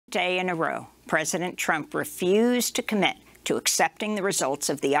day in a row, President Trump refused to commit to accepting the results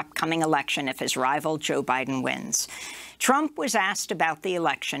of the upcoming election if his rival Joe Biden wins. Trump was asked about the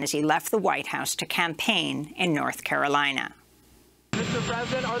election as he left the White House to campaign in North Carolina. Mr.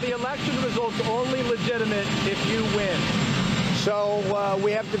 President, are the election results only legitimate if you win? So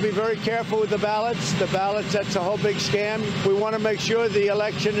we have to be very careful with the ballots. The ballots, that's a whole big scam. We want to make sure the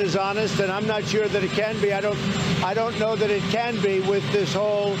election is honest, and I'm not sure that it can be. I don't know that it can be with this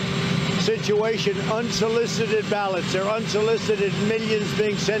whole situation. Unsolicited ballots. They're unsolicited, millions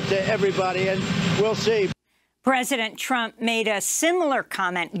being sent to everybody, and we'll see. President Trump made a similar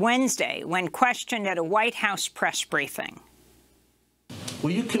comment Wednesday when questioned at a White House press briefing.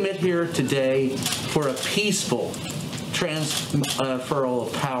 Will you commit here today for a peaceful transferal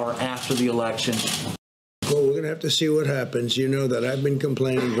of power after the election? Well, we're going to have to see what happens. You know that I've been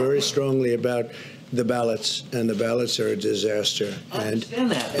complaining very strongly about the ballots, and the ballots are a disaster. I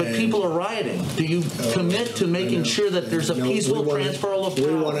understand that, but people are rioting. Do you commit to making sure that there's a peaceful transferal of power?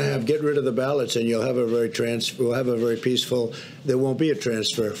 We want to get rid of the ballots, and you'll have a very peaceful. There won't be a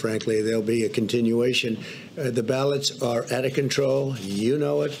transfer, frankly. There'll be a continuation. The ballots are out of control. You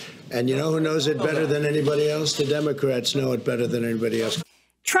know it, and you know who knows it better than anybody else? The Democrats know it better than anybody else.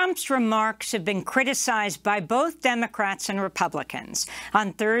 Trump's remarks have been criticized by both Democrats and Republicans.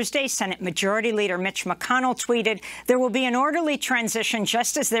 On Thursday, Senate Majority Leader Mitch McConnell tweeted, "There will be an orderly transition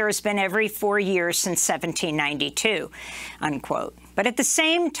just as there has been every 4 years since 1792, unquote. But at the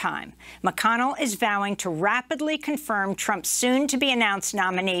same time, McConnell is vowing to rapidly confirm Trump's soon-to-be-announced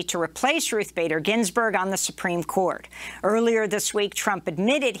nominee to replace Ruth Bader Ginsburg on the Supreme Court. Earlier this week, Trump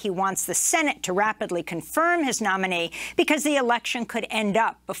admitted he wants the Senate to rapidly confirm his nominee because the election could end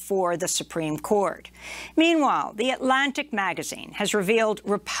up before the Supreme Court. Meanwhile, The Atlantic magazine has revealed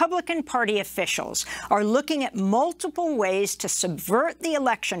Republican Party officials are looking at multiple ways to subvert the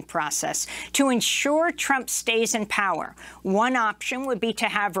election process to ensure Trump stays in power. One option would be to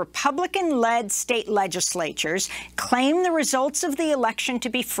have Republican-led state legislatures claim the results of the election to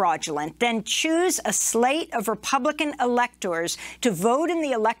be fraudulent, then choose a slate of Republican electors to vote in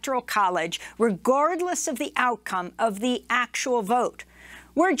the Electoral College regardless of the outcome of the actual vote.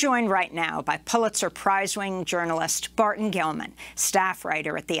 We're joined right now by Pulitzer Prize-winning journalist Barton Gellman, staff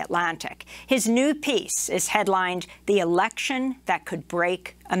writer at The Atlantic. His new piece is headlined, "The Election That Could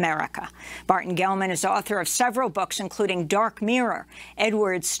Break America." Barton Gellman is author of several books, including Dark Mirror,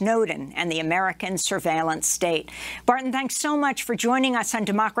 Edward Snowden, and the American Surveillance State. Barton, thanks so much for joining us on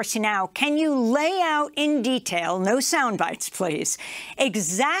Democracy Now! Can you lay out in detail, no sound bites, please,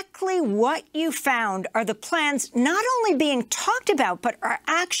 exactly what you found are the plans not only being talked about, but are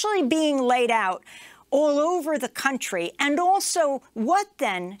actually being laid out all over the country, and also what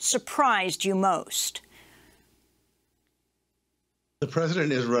then surprised you most? The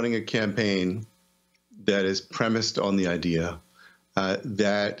president is running a campaign that is premised on the idea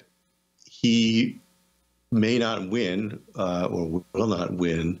that he may not win or will not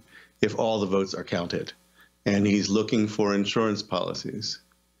win if all the votes are counted. And he's looking for insurance policies.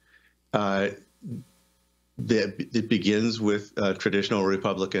 It begins with traditional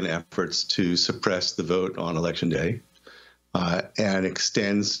Republican efforts to suppress the vote on Election Day and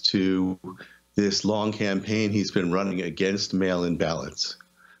extends to this long campaign he's been running against mail-in ballots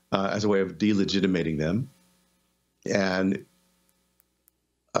as a way of delegitimating them and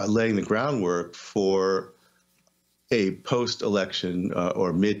laying the groundwork for a post-election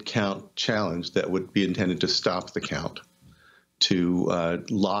or mid-count challenge that would be intended to stop the count, to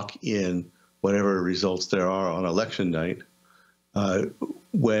lock in whatever results there are on election night,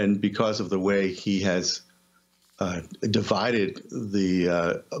 when, because of the way he has divided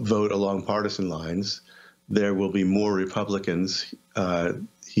the vote along partisan lines, there will be more Republicans,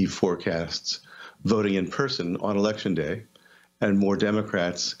 he forecasts, voting in person on Election Day, and more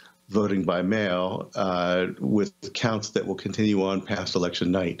Democrats voting by mail with counts that will continue on past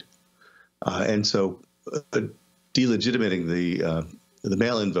election night. And so delegitimating the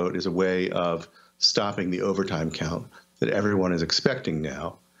mail-in vote is a way of stopping the overtime count that everyone is expecting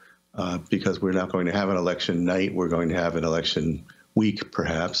now. Because we're not going to have an election night, we're going to have an election week,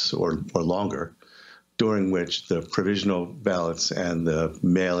 perhaps, or longer, during which the provisional ballots and the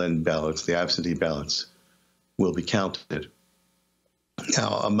mail-in ballots, the absentee ballots, will be counted.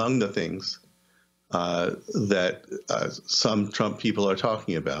 Now, among the things that some Trump people are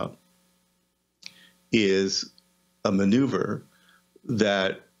talking about is a maneuver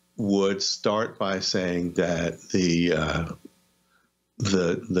that would start by saying that the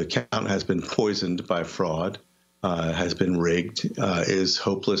count has been poisoned by fraud, has been rigged, is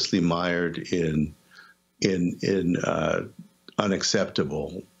hopelessly mired in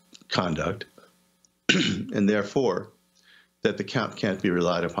unacceptable conduct, and therefore that the count can't be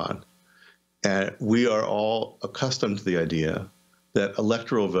relied upon. And we are all accustomed to the idea that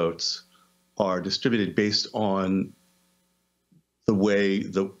electoral votes are distributed based on the way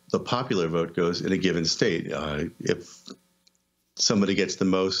the popular vote goes in a given state. If somebody gets the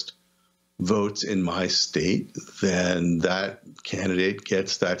most votes in my state, then that candidate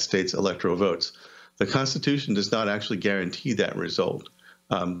gets that state's electoral votes. The Constitution does not actually guarantee that result.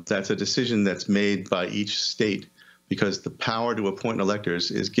 That's a decision that's made by each state because the power to appoint electors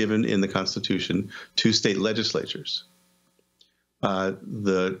is given in the Constitution to state legislatures.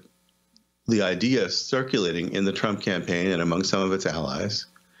 The idea circulating in the Trump campaign and among some of its allies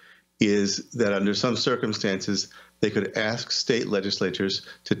is that under some circumstances, they could ask state legislatures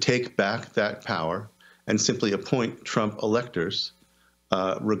to take back that power and simply appoint Trump electors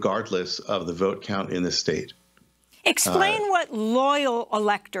regardless of the vote count in the state. Explain what loyal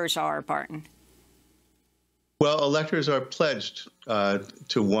electors are, Barton. Well, electors are pledged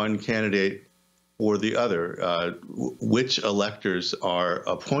to one candidate or the other. Which electors are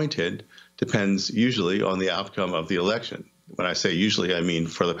appointed depends usually on the outcome of the election. When I say usually, I mean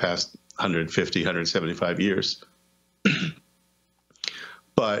for the past 150, 175 years.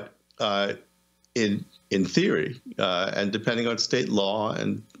 But in theory, and depending on state law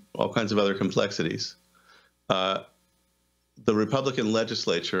and all kinds of other complexities, the Republican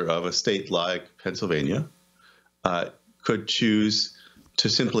legislature of a state like Pennsylvania could choose to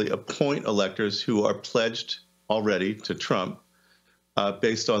simply appoint electors who are pledged already to Trump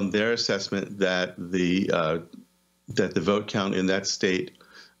based on their assessment that the vote count in that state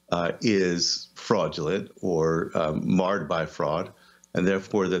is fraudulent or marred by fraud, and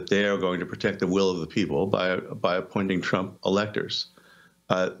therefore that they are going to protect the will of the people by appointing Trump electors.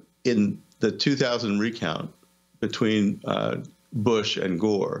 In the 2000 recount between Bush and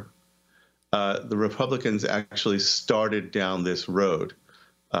Gore, the Republicans actually started down this road.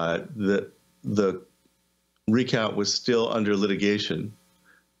 The recount was still under litigation,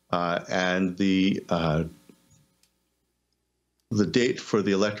 and the date for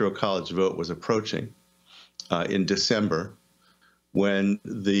the Electoral College vote was approaching in December, when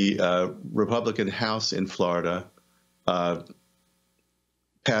the Republican House in Florida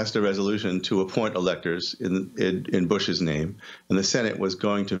passed a resolution to appoint electors in Bush's name, and the Senate was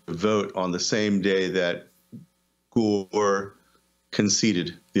going to vote on the same day that Gore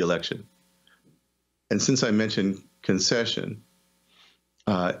conceded the election. And since I mentioned concession,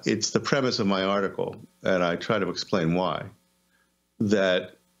 it's the premise of my article, and I try to explain why,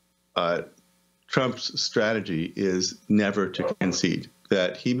 that Trump's strategy is never to concede,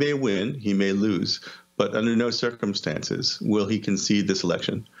 that he may win, he may lose, but under no circumstances will he concede this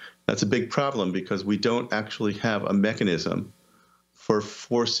election. That's a big problem because we don't actually have a mechanism for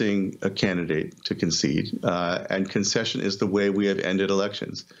forcing a candidate to concede, and concession is the way we have ended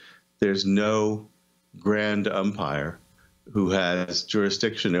elections. There's no grand umpire who has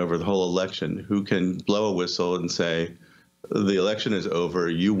jurisdiction over the whole election who can blow a whistle and say, the election is over,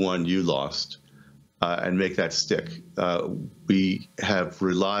 you won, you lost, and make that stick. We have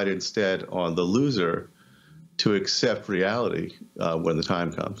relied instead on the loser to accept reality when the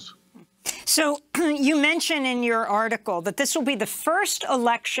time comes. So you mention in your article that this will be the first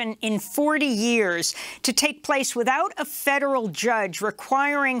election in 40 years to take place without a federal judge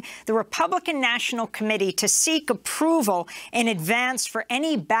requiring the Republican National Committee to seek approval in advance for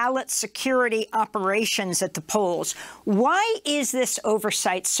any ballot security operations at the polls. Why is this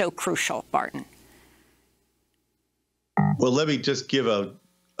oversight so crucial, Barton? Well, let me just give a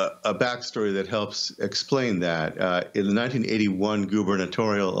backstory that helps explain that. In the 1981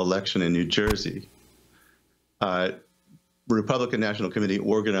 gubernatorial election in New Jersey, the Republican National Committee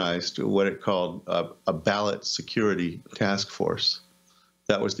organized what it called a ballot security task force.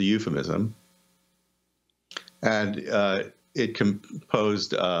 That was the euphemism. And it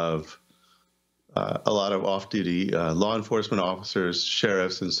composed of a lot of off-duty law enforcement officers,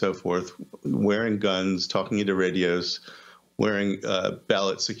 sheriffs, and so forth, wearing guns, talking into radios, wearing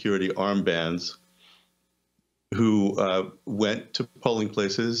ballot security armbands, who went to polling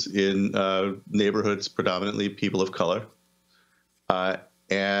places in neighborhoods predominantly people of color,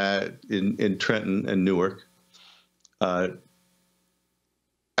 and in Trenton and Newark, and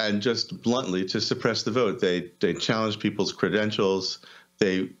just bluntly to suppress the vote. They challenged people's credentials.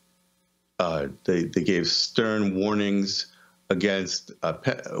 They gave stern warnings against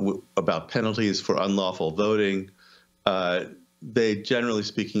about penalties for unlawful voting. They, generally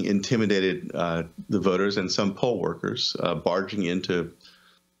speaking, intimidated the voters and some poll workers, barging into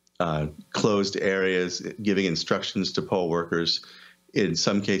closed areas, giving instructions to poll workers. in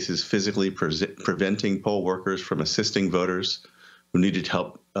some cases physically preventing poll workers from assisting voters who needed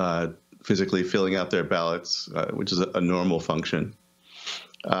help physically filling out their ballots, which is a normal function.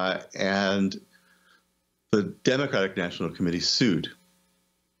 And the Democratic National Committee sued.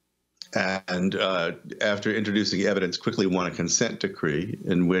 And after introducing evidence, quickly won a consent decree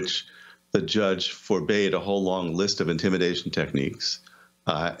in which the judge forbade a whole long list of intimidation techniques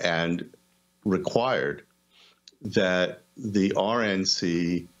and required that the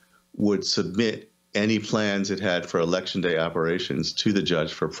RNC would submit any plans it had for Election Day operations to the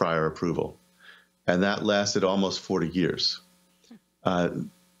judge for prior approval. And that lasted almost 40 years. The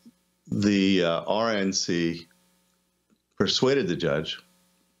RNC persuaded the judge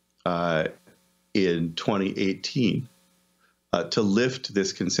in 2018 to lift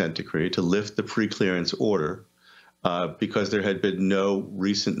this consent decree, to lift the preclearance order, because there had been no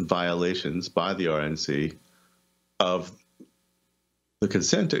recent violations by the RNC of the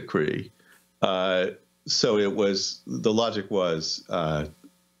consent decree. So it was, the logic was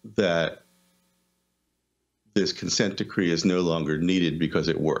that this consent decree is no longer needed because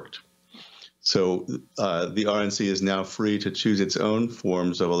it worked. So the RNC is now free to choose its own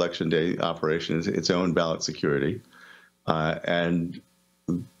forms of Election Day operations, its own ballot security, and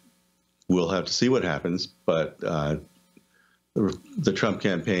we'll have to see what happens. But the Trump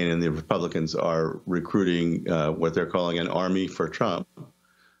campaign and the Republicans are recruiting what they're calling an army for Trump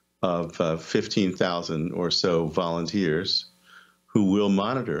of 15,000 or so volunteers who will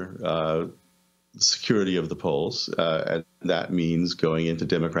monitor the security of the polls. And that means going into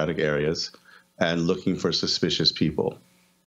Democratic areas and looking for suspicious people.